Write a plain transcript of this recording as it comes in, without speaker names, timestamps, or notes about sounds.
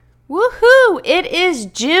Woohoo! It is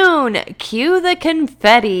June. Cue the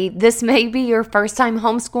confetti. This may be your first time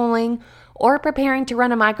homeschooling or preparing to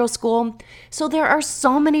run a micro school. So there are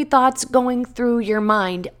so many thoughts going through your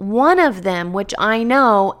mind. One of them, which I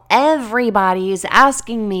know everybody is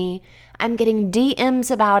asking me, I'm getting DMs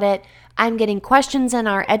about it. I'm getting questions in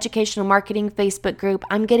our educational marketing Facebook group.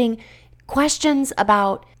 I'm getting questions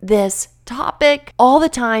about this topic all the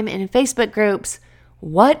time in Facebook groups.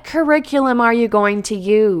 What curriculum are you going to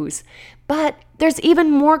use? But there's even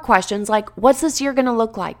more questions like, what's this year going to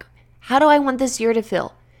look like? How do I want this year to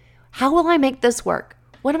feel? How will I make this work?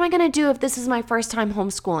 What am I going to do if this is my first time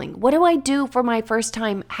homeschooling? What do I do for my first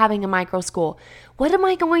time having a micro school? What am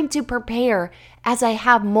I going to prepare as I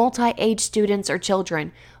have multi-age students or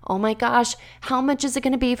children? Oh my gosh, how much is it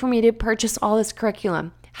going to be for me to purchase all this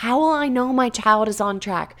curriculum? How will I know my child is on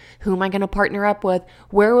track? Who am I going to partner up with?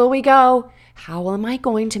 Where will we go? How am I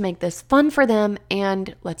going to make this fun for them?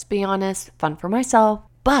 And let's be honest, fun for myself.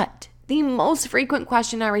 But the most frequent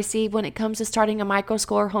question I receive when it comes to starting a micro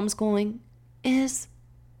school or homeschooling is,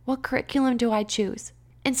 what curriculum do I choose?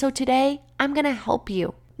 And so today, I'm going to help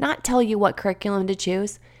you, not tell you what curriculum to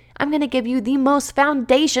choose. I'm going to give you the most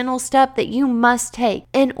foundational step that you must take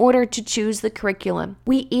in order to choose the curriculum.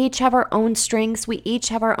 We each have our own strengths. We each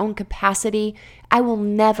have our own capacity. I will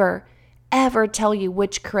never, ever tell you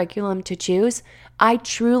which curriculum to choose. I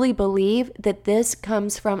truly believe that this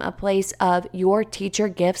comes from a place of your teacher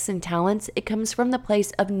gifts and talents. It comes from the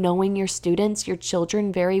place of knowing your students, your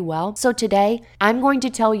children very well. So today, I'm going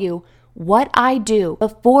to tell you what I do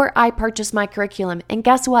before I purchase my curriculum. And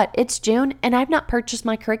guess what? It's June and I've not purchased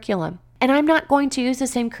my curriculum. And I'm not going to use the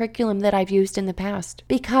same curriculum that I've used in the past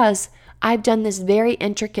because I've done this very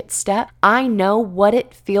intricate step. I know what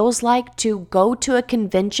it feels like to go to a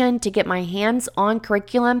convention, to get my hands on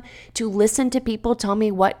curriculum, to listen to people tell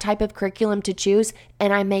me what type of curriculum to choose,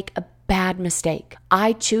 and I make a bad mistake.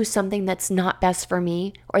 I choose something that's not best for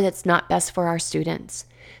me or that's not best for our students.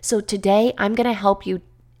 So today I'm going to help you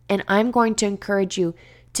and I'm going to encourage you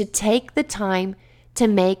to take the time to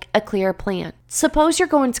make a clear plan. Suppose you're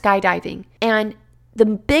going skydiving, and the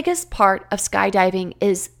biggest part of skydiving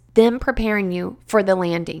is them preparing you for the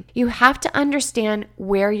landing. You have to understand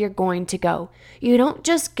where you're going to go. You don't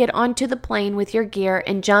just get onto the plane with your gear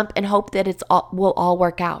and jump and hope that will all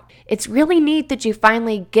work out. It's really neat that you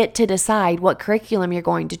finally get to decide what curriculum you're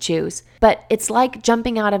going to choose, but it's like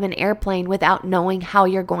jumping out of an airplane without knowing how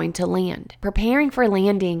you're going to land. Preparing for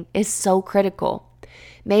landing is so critical.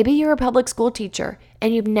 Maybe you're a public school teacher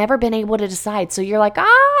and you've never been able to decide. So you're like,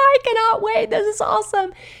 I cannot wait. This is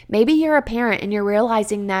awesome. Maybe you're a parent and you're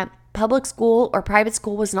realizing that public school or private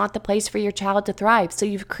school was not the place for your child to thrive. So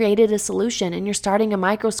you've created a solution and you're starting a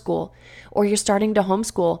micro school or you're starting to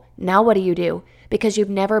homeschool. Now what do you do? Because you've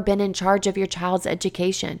never been in charge of your child's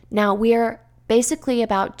education. Now we're basically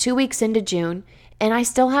about 2 weeks into June and I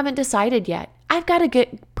still haven't decided yet. I've got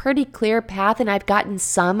a pretty clear path and I've gotten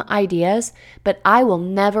some ideas, but I will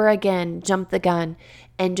never again jump the gun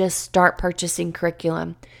and just start purchasing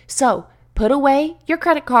curriculum. So put away your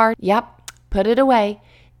credit card. Yep, put it away.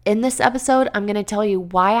 In this episode, I'm going to tell you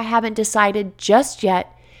why I haven't decided just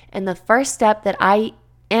yet and the first step that I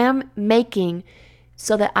am making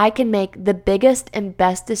so that I can make the biggest and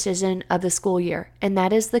best decision of the school year, and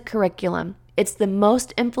that is the curriculum. It's the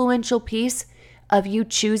most influential piece of you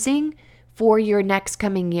choosing for your next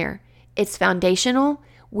coming year. It's foundational.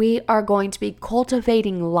 We are going to be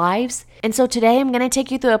cultivating lives. And so today I'm going to take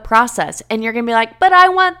you through a process and you're going to be like, but I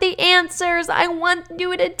want the answers. I want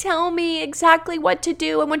you to tell me exactly what to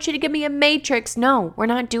do. I want you to give me a matrix. No, we're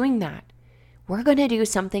not doing that. We're going to do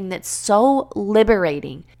something that's so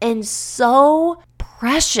liberating and so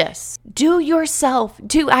precious. Do yourself,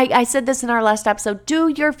 I said this in our last episode, do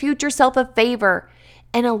your future self a favor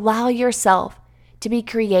and allow yourself to be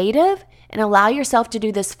creative and allow yourself to do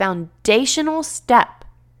this foundational step.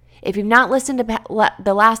 If you've not listened to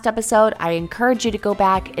the last episode, I encourage you to go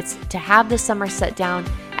back. It's to have the summer set down.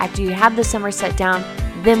 After you have the summer set down,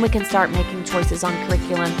 then we can start making choices on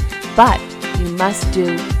curriculum. But you must do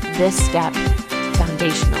this step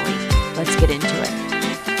foundationally. Let's get into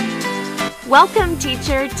it. Welcome,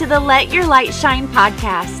 teacher, to the Let Your Light Shine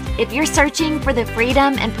podcast. If you're searching for the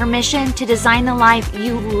freedom and permission to design the life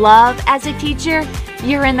you love as a teacher,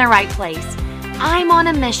 you're in the right place. I'm on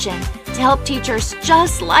a mission to help teachers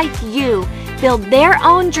just like you build their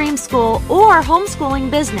own dream school or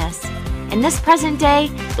homeschooling business. In this present day,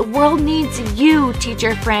 the world needs you,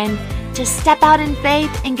 teacher friend, to step out in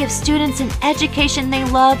faith and give students an education they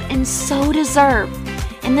love and so deserve.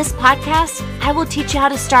 In this podcast, I will teach you how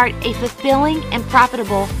to start a fulfilling and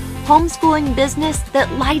profitable homeschooling business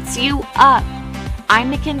that lights you up. I'm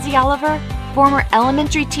Mackenzie Oliver, former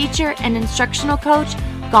elementary teacher and instructional coach,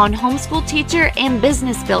 gone homeschool teacher, and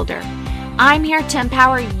business builder. I'm here to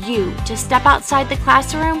empower you to step outside the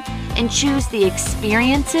classroom and choose the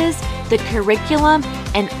experiences, the curriculum,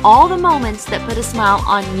 and all the moments that put a smile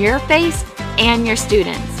on your face and your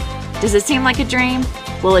students. Does it seem like a dream?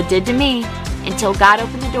 Well, it did to me, until God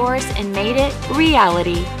opened the doors and made it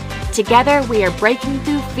reality. Together, we are breaking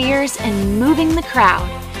through fears and moving the crowd.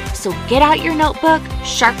 So get out your notebook,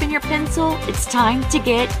 sharpen your pencil. It's time to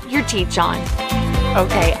get your teach on.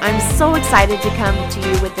 Okay, I'm so excited to come to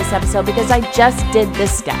you with this episode because I just did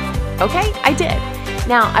this step. Okay, I did.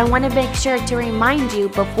 Now, I want to make sure to remind you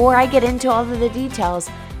before I get into all of the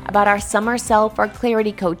details about our summer self or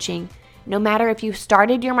clarity coaching. No matter if you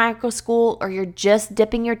started your micro school or you're just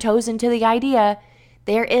dipping your toes into the idea,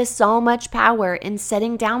 there is so much power in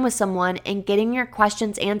sitting down with someone and getting your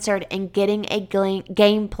questions answered and getting a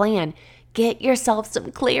game plan. Get yourself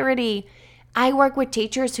some clarity. I work with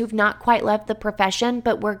teachers who've not quite left the profession,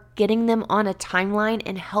 but we're getting them on a timeline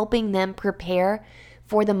and helping them prepare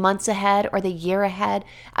for the months ahead or the year ahead.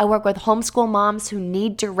 I work with homeschool moms who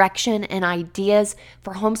need direction and ideas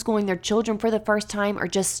for homeschooling their children for the first time or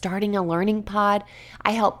just starting a learning pod.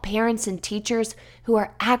 I help parents and teachers who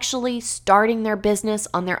are actually starting their business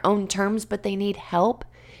on their own terms, but they need help.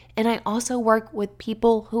 And I also work with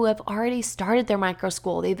people who have already started their micro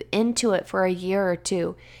school. They've into it for a year or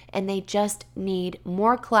two, and they just need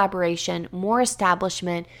more collaboration, more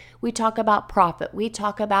establishment. We talk about profit. We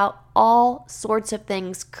talk about all sorts of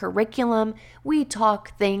things, curriculum. We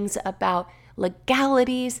talk things about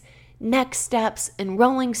legalities, next steps,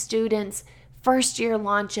 enrolling students, first year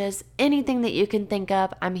launches, anything that you can think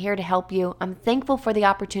of. I'm here to help you. I'm thankful for the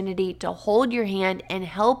opportunity to hold your hand and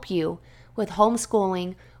help you with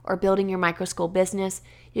homeschooling or building your micro school business.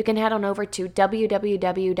 You can head on over to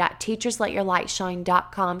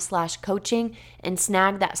www.teachersletyourlightshine.com/coaching and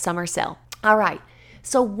snag that summer sale. All right.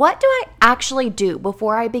 So what do I actually do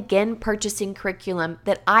before I begin purchasing curriculum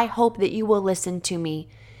that I hope that you will listen to me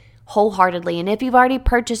wholeheartedly? And if you've already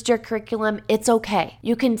purchased your curriculum, it's okay.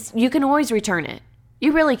 You can always return it.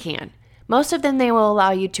 You really can. Most of them, they will allow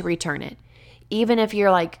you to return it. Even if you're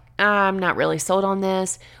like, I'm not really sold on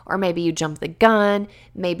this, or maybe you jumped the gun,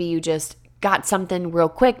 maybe you just got something real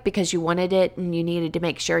quick because you wanted it and you needed to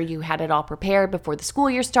make sure you had it all prepared before the school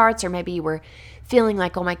year starts, or maybe you were feeling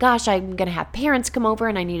like, oh my gosh, I'm going to have parents come over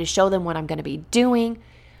and I need to show them what I'm going to be doing.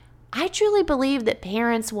 I truly believe that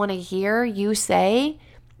parents want to hear you say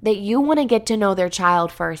that you want to get to know their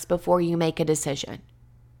child first before you make a decision.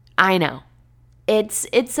 I know. It's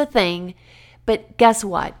a thing. But guess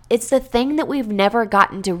what? It's the thing that we've never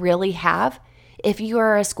gotten to really have. If you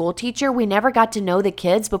are a school teacher, we never got to know the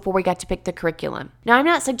kids before we got to pick the curriculum. Now, I'm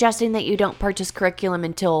not suggesting that you don't purchase curriculum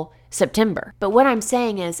until September. But what I'm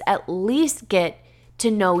saying is at least get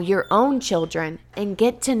to know your own children and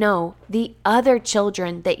get to know the other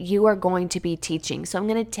children that you are going to be teaching. So I'm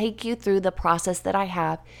going to take you through the process that I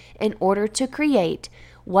have in order to create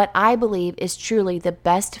what I believe is truly the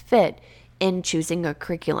best fit in choosing a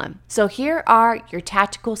curriculum. So here are your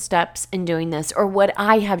tactical steps in doing this, or what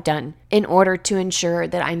I have done in order to ensure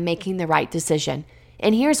that I'm making the right decision.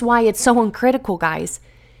 And here's why it's so uncritical, guys.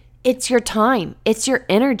 It's your time, it's your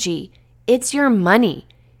energy, it's your money.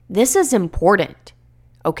 This is important,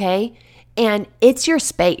 okay? And it's your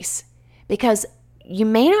space, because you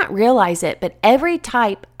may not realize it, but every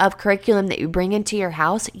type of curriculum that you bring into your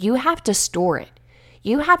house, you have to store it.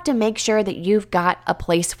 You have to make sure that you've got a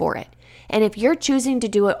place for it. And if you're choosing to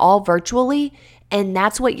do it all virtually, and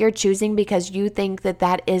that's what you're choosing because you think that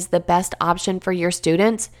that is the best option for your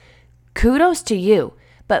students, kudos to you.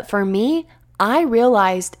 But for me, I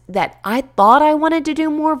realized that I thought I wanted to do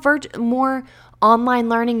more online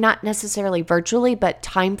learning, not necessarily virtually, but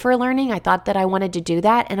time for learning. I thought that I wanted to do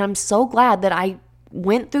that. And I'm so glad that I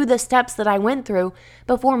went through the steps that I went through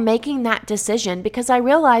before making that decision, because I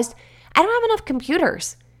realized I don't have enough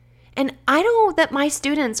computers. And I know that my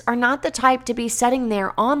students are not the type to be sitting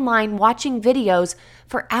there online watching videos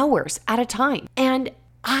for hours at a time. And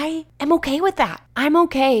I am okay with that. I'm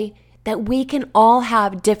okay that we can all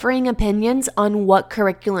have differing opinions on what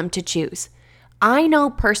curriculum to choose. I know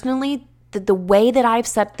personally that the way that I've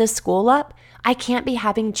set this school up, I can't be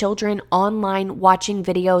having children online watching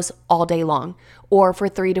videos all day long or for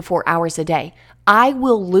 3 to 4 hours a day. I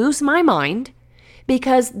will lose my mind,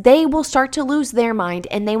 because they will start to lose their mind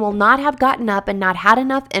and they will not have gotten up and not had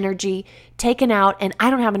enough energy taken out, and I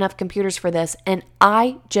don't have enough computers for this, and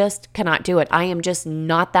I just cannot do it. I am just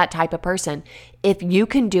not that type of person. If you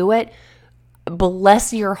can do it,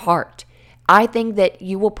 bless your heart. I think that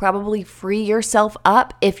you will probably free yourself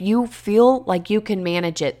up if you feel like you can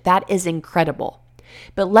manage it. That is incredible.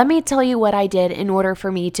 But let me tell you what I did in order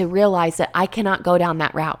for me to realize that I cannot go down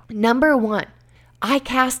that route. Number one, I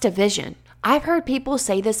cast a vision. I've heard people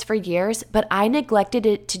say this for years, but I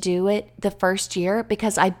neglected to do it the first year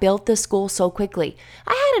because I built the school so quickly.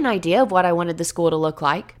 I had an idea of what I wanted the school to look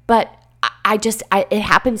like, but it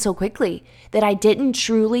happened so quickly that I didn't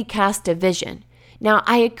truly cast a vision. Now,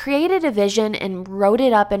 I had created a vision and wrote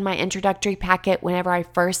it up in my introductory packet whenever I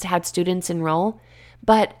first had students enroll,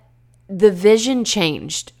 but the vision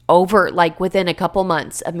changed over within a couple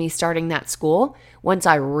months of me starting that school once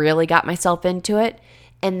I really got myself into it.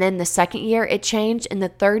 And then the second year it changed, and the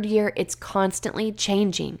third year it's constantly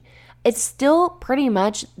changing. It's still pretty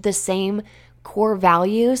much the same core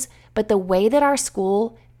values, but the way that our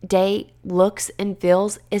school day looks and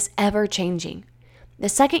feels is ever changing. The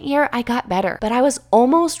second year I got better, but I was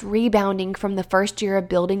almost rebounding from the first year of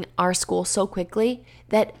building our school so quickly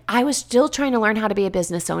that I was still trying to learn how to be a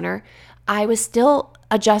business owner. I was still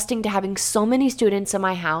adjusting to having so many students in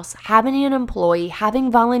my house, having an employee, having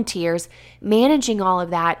volunteers, managing all of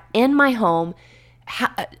that in my home,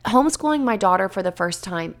 homeschooling my daughter for the first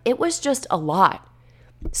time. It was just a lot.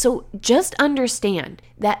 So just understand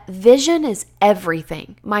that vision is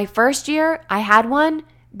everything. My first year, I had one,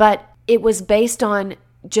 but it was based on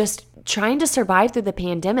just trying to survive through the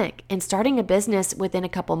pandemic and starting a business within a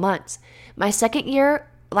couple months. My second year,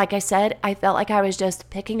 like I said, I felt like I was just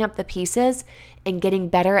picking up the pieces and getting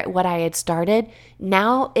better at what I had started.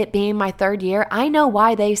 Now, it being my third year, I know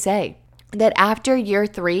why they say that after year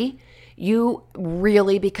 3, you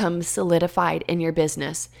really become solidified in your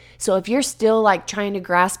business. So if you're still trying to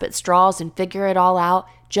grasp at straws and figure it all out,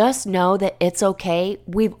 just know that it's okay.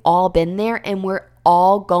 We've all been there, and we're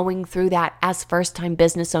all going through that as first-time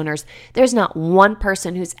business owners. There's not one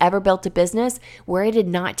person who's ever built a business where it did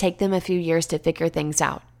not take them a few years to figure things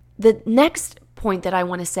out. The next point that I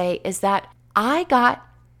want to say is that I got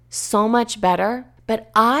so much better,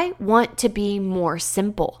 but I want to be more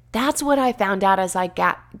simple. That's what I found out as I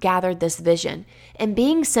gathered this vision. And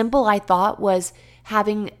being simple, I thought, was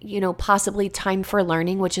having, possibly Time for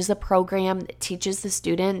Learning, which is a program that teaches the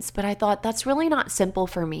students. But I thought that's really not simple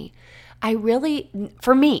for me. I really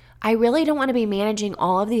don't want to be managing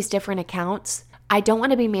all of these different accounts. I don't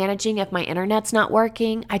want to be managing if my internet's not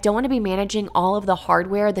working. I don't want to be managing all of the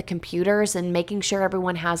hardware, the computers, and making sure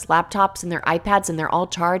everyone has laptops and their iPads and they're all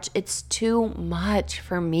charged. It's too much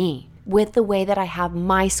for me with the way that I have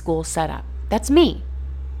my school set up. That's me.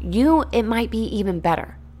 It might be even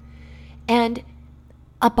better. And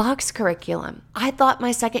a box curriculum. I thought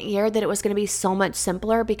my second year that it was going to be so much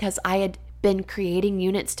simpler because I had been creating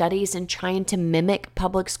unit studies and trying to mimic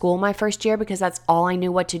public school my first year because that's all I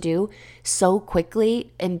knew what to do so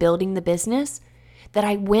quickly in building the business that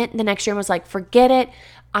I went the next year and was like, forget it.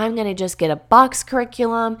 I'm going to just get a box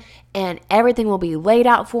curriculum and everything will be laid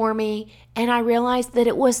out for me. And I realized that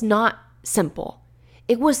it was not simple.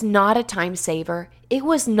 It was not a time saver. It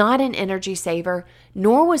was not an energy saver,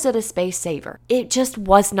 nor was it a space saver. It just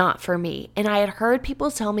was not for me. And I had heard people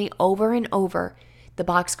tell me over and over, the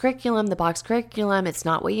box curriculum, it's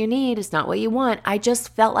not what you need, it's not what you want. I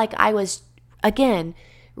just felt like I was, again,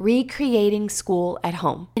 recreating school at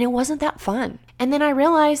home. And it wasn't that fun. And then I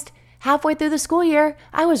realized halfway through the school year,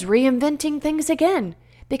 I was reinventing things again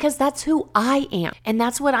because that's who I am. And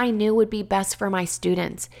that's what I knew would be best for my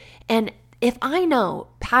students. And if I know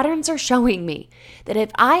patterns are showing me that if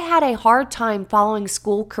I had a hard time following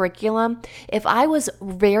school curriculum, if I was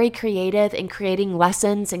very creative in creating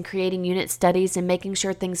lessons and creating unit studies and making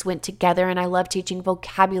sure things went together, and I love teaching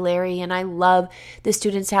vocabulary and I love the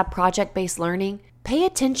students to have project-based learning, pay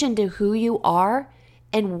attention to who you are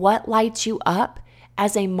and what lights you up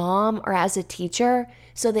as a mom or as a teacher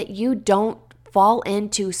so that you don't fall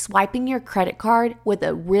into swiping your credit card with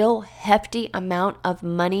a real hefty amount of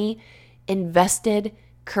money invested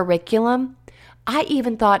curriculum. I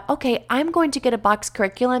even thought, okay, I'm going to get a box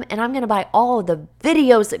curriculum and I'm going to buy all of the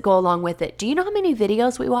videos that go along with it. Do you know how many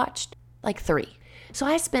videos we watched? Like 3. So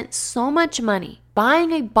I spent so much money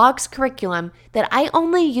buying a box curriculum that I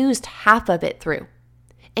only used half of it through.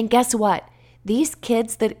 And guess what? These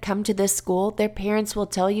kids that come to this school, their parents will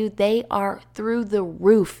tell you they are through the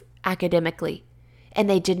roof academically. And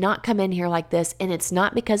they did not come in here like this. And it's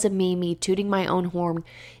not because of me tooting my own horn.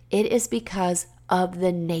 It is because of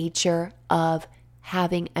the nature of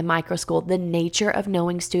having a micro school, the nature of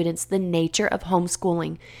knowing students, the nature of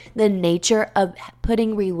homeschooling, the nature of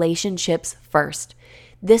putting relationships first.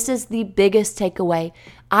 This is the biggest takeaway.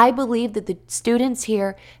 I believe that the students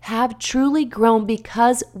here have truly grown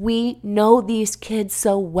because we know these kids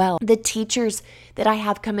so well. The teachers that I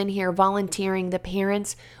have come in here volunteering, the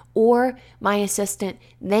parents or my assistant,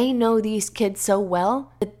 they know these kids so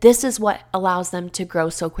well that this is what allows them to grow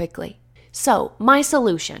so quickly. So my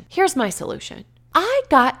solution, here's my solution. I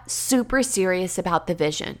got super serious about the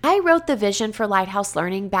vision. I wrote the vision for Lighthouse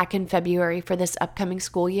Learning back in February for this upcoming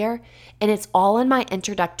school year, and it's all in my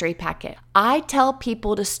introductory packet. I tell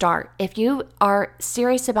people to start. If you are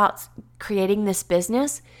serious about creating this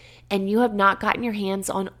business and you have not gotten your hands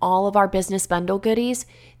on all of our business bundle goodies,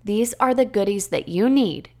 these are the goodies that you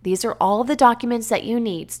need. These are all of the documents that you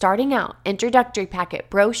need. Starting out, introductory packet,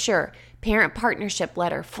 brochure, parent partnership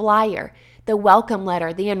letter, flyer, the welcome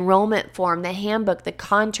letter, the enrollment form, the handbook, the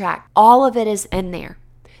contract, all of it is in there.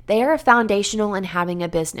 They are foundational in having a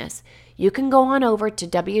business. You can go on over to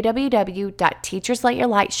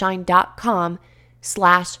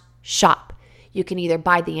www.teachersletyourlightshine.com/shop. You can either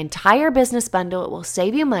buy the entire business bundle, it will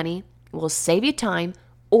save you money, it will save you time,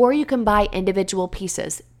 or you can buy individual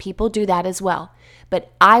pieces. People do that as well.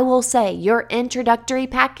 But I will say your introductory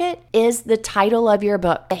packet is the title of your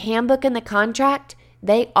book. The handbook and the contract,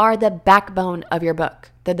 they are the backbone of your book.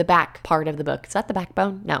 They're the back part of the book. Is that the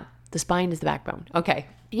backbone? No, the spine is the backbone. Okay,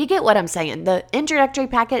 you get what I'm saying. The introductory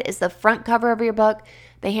packet is the front cover of your book.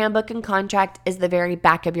 The handbook and contract is the very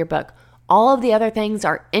back of your book. All of the other things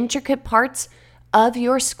are intricate parts of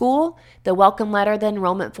your school, the welcome letter, the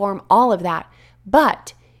enrollment form, all of that.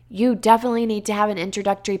 But you definitely need to have an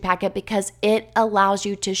introductory packet because it allows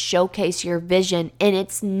you to showcase your vision, and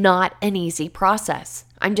it's not an easy process.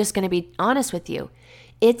 I'm just going to be honest with you.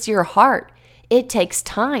 It's your heart. It takes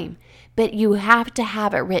time, but you have to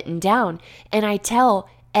have it written down. And I tell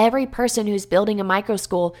every person who's building a micro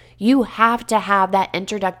school, you have to have that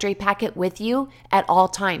introductory packet with you at all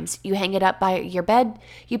times. You hang it up by your bed,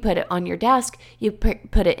 you put it on your desk, you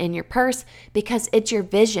put it in your purse because it's your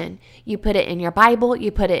vision. You put it in your Bible,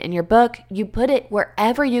 you put it in your book, you put it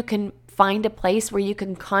wherever you can find a place where you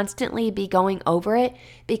can constantly be going over it,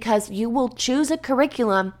 because you will choose a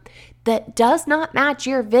curriculum that does not match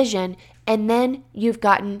your vision, and then you've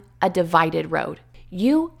gotten a divided road.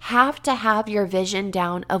 You have to have your vision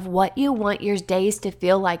down of what you want your days to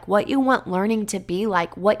feel like, what you want learning to be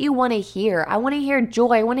like, what you want to hear. I want to hear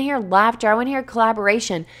joy. I want to hear laughter. I want to hear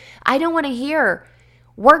collaboration. I don't want to hear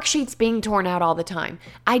worksheets being torn out all the time.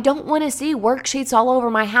 I don't want to see worksheets all over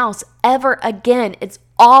my house ever again. It's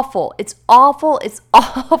awful. It's awful. It's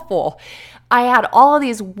awful. I had all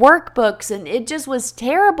these workbooks and it just was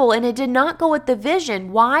terrible, and it did not go with the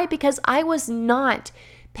vision. Why? Because I was not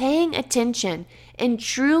paying attention and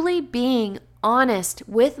truly being honest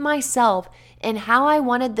with myself and how I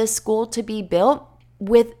wanted this school to be built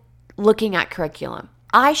with looking at curriculum.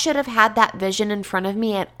 I should have had that vision in front of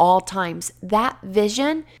me at all times. That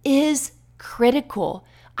vision is critical.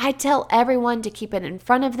 I tell everyone to keep it in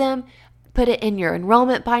front of them, put it in your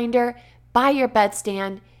enrollment binder, by your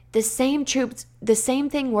bedstand. The same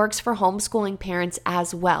thing works for homeschooling parents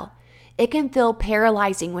as well. It can feel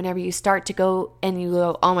paralyzing whenever you start to go and you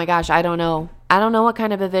go, oh my gosh, I don't know. I don't know what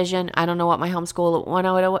kind of a vision. I don't know what my homeschool, I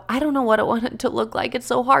don't know what I want it to look like. It's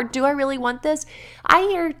so hard. Do I really want this? I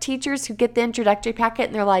hear teachers who get the introductory packet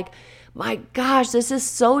and they're like, my gosh, this is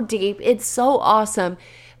so deep. It's so awesome.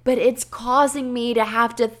 But it's causing me to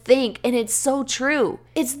have to think, and it's so true.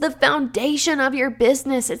 It's the foundation of your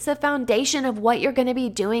business. It's the foundation of what you're going to be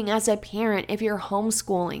doing as a parent if you're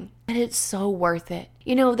homeschooling. And it's so worth it.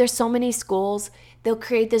 You know, there's so many schools, they'll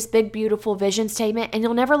create this big, beautiful vision statement, and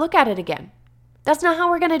you'll never look at it again. That's not how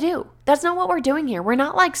we're going to do. That's not what we're doing here. We're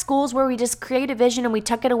not like schools where we just create a vision and we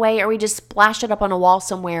tuck it away, or we just splash it up on a wall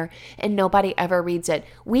somewhere and nobody ever reads it.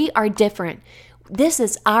 We are different. This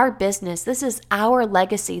is our business. This is our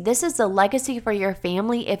legacy. This is a legacy for your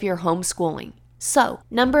family if you're homeschooling. So,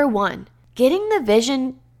 number 1, getting the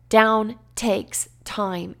vision down takes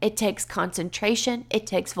time. It takes concentration. It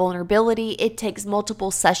takes vulnerability. It takes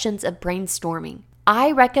multiple sessions of brainstorming.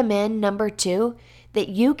 I recommend, number 2, that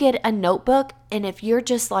you get a notebook, and if you're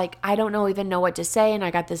just like, I don't even know what to say, and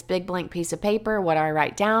I got this big blank piece of paper, what do I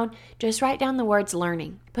write down? Just write down the words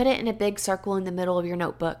learning. Put it in a big circle in the middle of your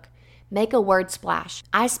notebook. Make a word splash.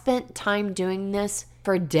 I spent time doing this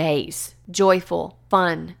for days. Joyful,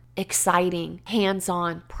 fun, exciting,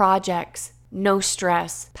 hands-on, projects, no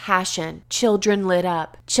stress, passion, children lit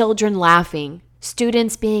up, children laughing,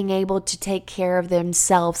 students being able to take care of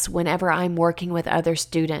themselves whenever I'm working with other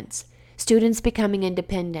students, students becoming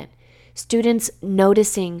independent, students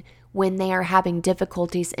noticing when they are having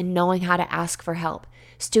difficulties and knowing how to ask for help,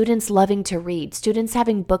 students loving to read, students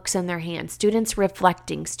having books in their hands, students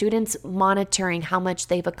reflecting, students monitoring how much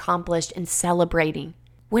they've accomplished and celebrating.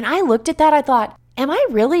 When I looked at that, I thought, am I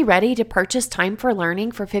really ready to purchase time for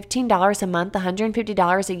learning for $15 a month,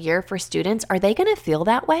 $150 a year for students? Are they going to feel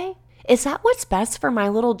that way? Is that what's best for my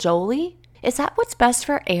little Jolie? Is that what's best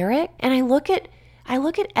for Eric? And I look at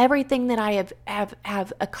everything that I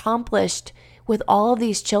have accomplished with all of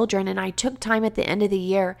these children, and I took time at the end of the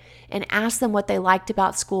year and asked them what they liked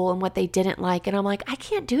about school and what they didn't like. And I'm like, I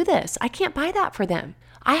can't do this. I can't buy that for them.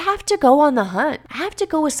 I have to go on the hunt. I have to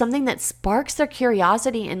go with something that sparks their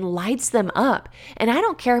curiosity and lights them up. And I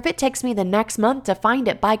don't care if it takes me the next month to find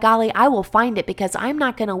it. By golly, I will find it, because I'm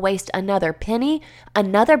not going to waste another penny,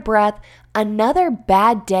 another breath, another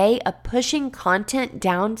bad day of pushing content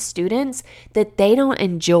down students that they don't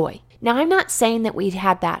enjoy. Now, I'm not saying that we'd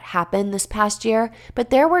had that happen this past year, but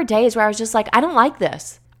there were days where I was just like, I don't like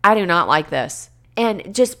this. I do not like this.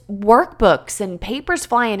 And just workbooks and papers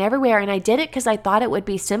flying everywhere. And I did it because I thought it would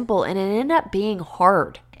be simple, and it ended up being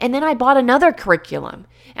hard. And then I bought another curriculum,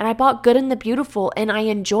 and I bought Good and the Beautiful, and I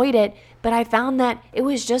enjoyed it, but I found that it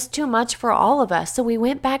was just too much for all of us. So we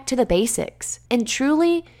went back to the basics. And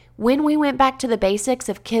truly, when we went back to the basics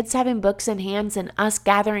of kids having books in hands and us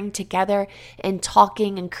gathering together and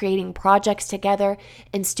talking and creating projects together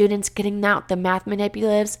and students getting out the math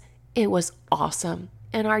manipulatives, it was awesome.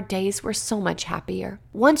 And our days were so much happier.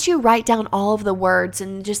 Once you write down all of the words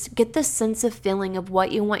and just get the sense of feeling of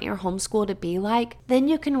what you want your homeschool to be like, then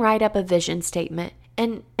you can write up a vision statement.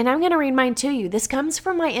 And I'm going to read mine to you. This comes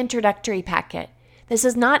from my introductory packet. This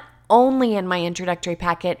is not only in my introductory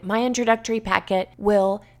packet. My introductory packet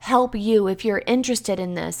will help you if you're interested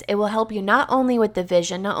in this. It will help you not only with the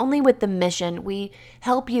vision, not only with the mission. We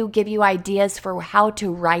help you, give you ideas for how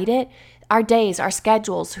to write it, our days, our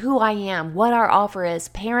schedules, who I am, what our offer is.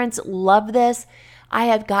 Parents love this. I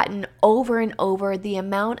have gotten over and over the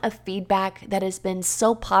amount of feedback that has been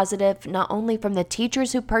so positive, not only from the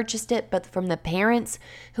teachers who purchased it, but from the parents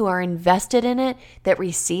who are invested in it, that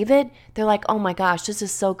receive it. They're like, oh my gosh, this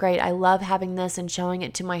is so great. I love having this and showing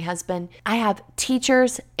it to my husband. I have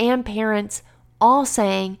teachers and parents all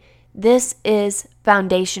saying, this is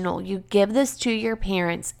foundational. You give this to your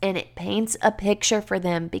parents and it paints a picture for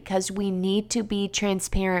them, because we need to be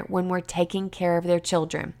transparent when we're taking care of their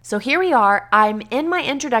children. So here we are. I'm in my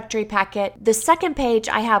introductory packet. The second page,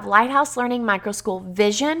 I have Lighthouse Learning Microschool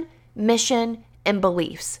vision, mission, and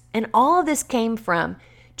beliefs. And all of this came from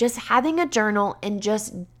just having a journal and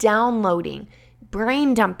just downloading,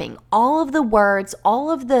 brain dumping all of the words, all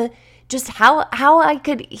of the just how I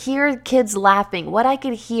could hear kids laughing, what I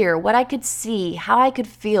could hear, what I could see, how I could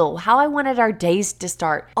feel, how I wanted our days to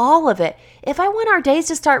start, all of it. If I want our days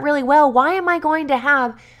to start really well, why am I going to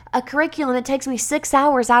have a curriculum that takes me 6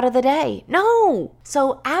 hours out of the day? No.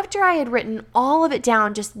 So after I had written all of it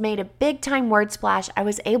down, just made a big time word splash, I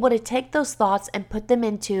was able to take those thoughts and put them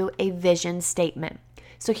into a vision statement.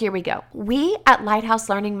 So here we go. We at Lighthouse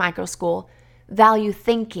Learning Microschool value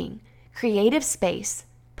thinking, creative space,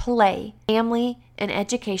 play, family, and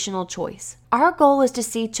educational choice. Our goal is to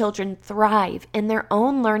see children thrive in their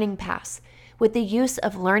own learning paths with the use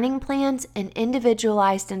of learning plans and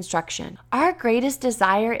individualized instruction. Our greatest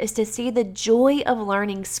desire is to see the joy of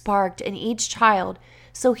learning sparked in each child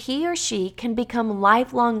so he or she can become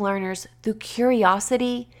lifelong learners through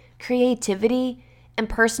curiosity, creativity, and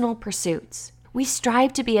personal pursuits. We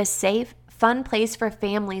strive to be a safe, fun place for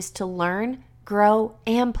families to learn, grow,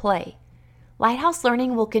 and play. Lighthouse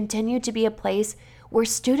Learning will continue to be a place where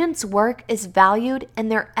students' work is valued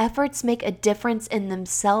and their efforts make a difference in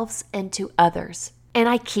themselves and to others. And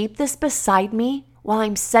I keep this beside me while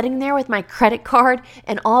I'm sitting there with my credit card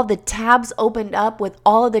and all of the tabs opened up with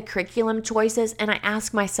all of the curriculum choices, and I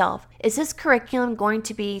ask myself, is this curriculum going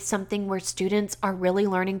to be something where students are really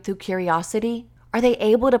learning through curiosity? Are they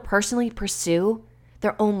able to personally pursue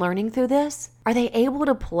their own learning through this? Are they able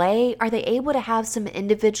to play? Are they able to have some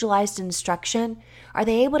individualized instruction? Are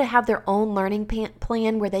they able to have their own learning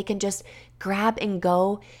plan where they can just grab and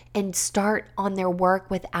go and start on their work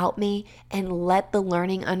without me and let the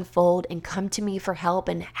learning unfold and come to me for help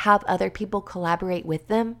and have other people collaborate with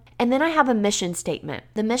them? And then I have a mission statement.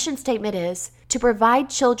 The mission statement is to provide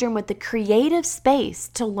children with the creative space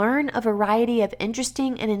to learn a variety of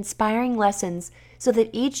interesting and inspiring lessons so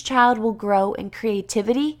that each child will grow in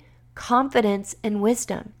creativity, confidence, and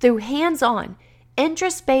wisdom. Through hands-on,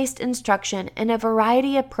 interest-based instruction in a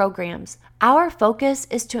variety of programs, our focus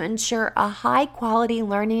is to ensure a high-quality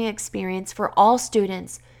learning experience for all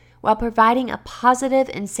students while providing a positive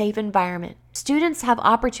and safe environment. Students have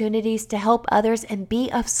opportunities to help others and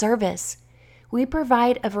be of service. We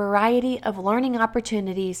provide a variety of learning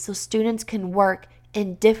opportunities so students can work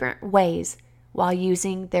in different ways while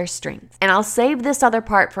using their strengths. And I'll save this other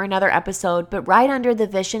part for another episode, but right under the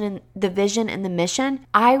vision and the mission,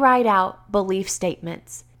 I write out belief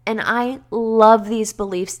statements. And I love these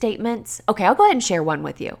belief statements. Okay, I'll go ahead and share one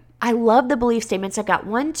with you. I love the belief statements. I've got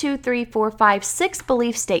 6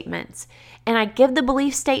 belief statements. And I give the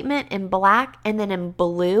belief statement in black, and then in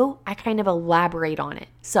blue, I kind of elaborate on it.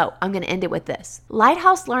 So I'm going to end it with this.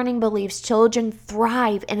 Lighthouse Learning believes children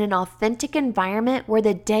thrive in an authentic environment where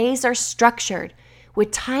the days are structured with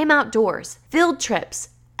time outdoors, field trips,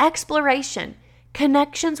 exploration,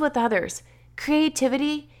 connections with others,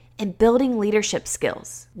 creativity, and building leadership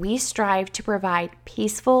skills. We strive to provide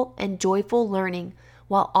peaceful and joyful learning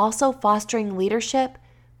while also fostering leadership,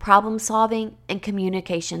 problem solving, and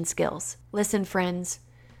communication skills. Listen, friends,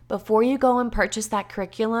 before you go and purchase that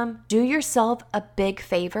curriculum, do yourself a big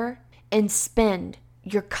favor and spend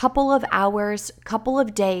your couple of hours, couple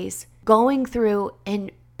of days going through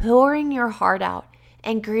and pouring your heart out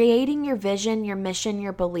and creating your vision, your mission,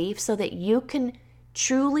 your belief so that you can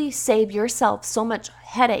truly save yourself so much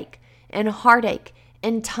headache and heartache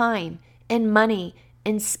and time and money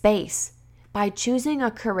and space by choosing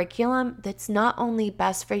a curriculum that's not only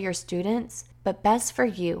best for your students, but best for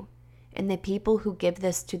you and the people who give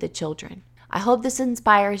this to the children. I hope this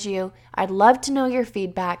inspires you. I'd love to know your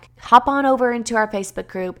feedback. Hop on over into our Facebook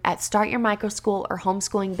group at Start Your Micro School or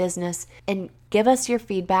Homeschooling Business and give us your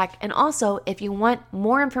feedback. And also, if you want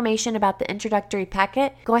more information about the introductory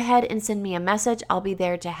packet, go ahead and send me a message. I'll be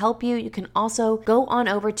there to help you. You can also go on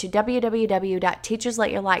over to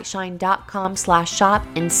www.teachersletyourlightshine.com/shop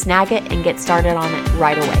and snag it and get started on it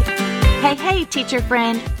right away. Hey, teacher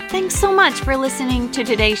friend. Thanks so much for listening to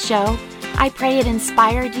today's show. I pray it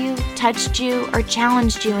inspired you, touched you, or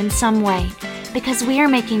challenged you in some way, because we are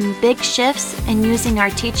making big shifts and using our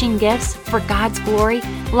teaching gifts for God's glory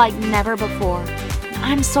like never before.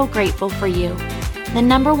 I'm so grateful for you. The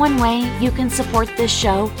number one way you can support this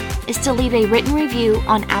show is to leave a written review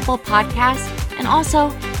on Apple Podcasts and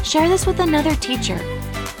also share this with another teacher.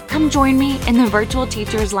 Come join me in the Virtual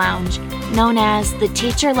Teachers Lounge, known as the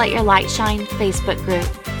Teacher Let Your Light Shine Facebook group.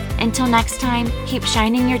 Until next time, keep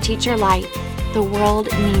shining your teacher light. The world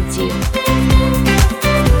needs you.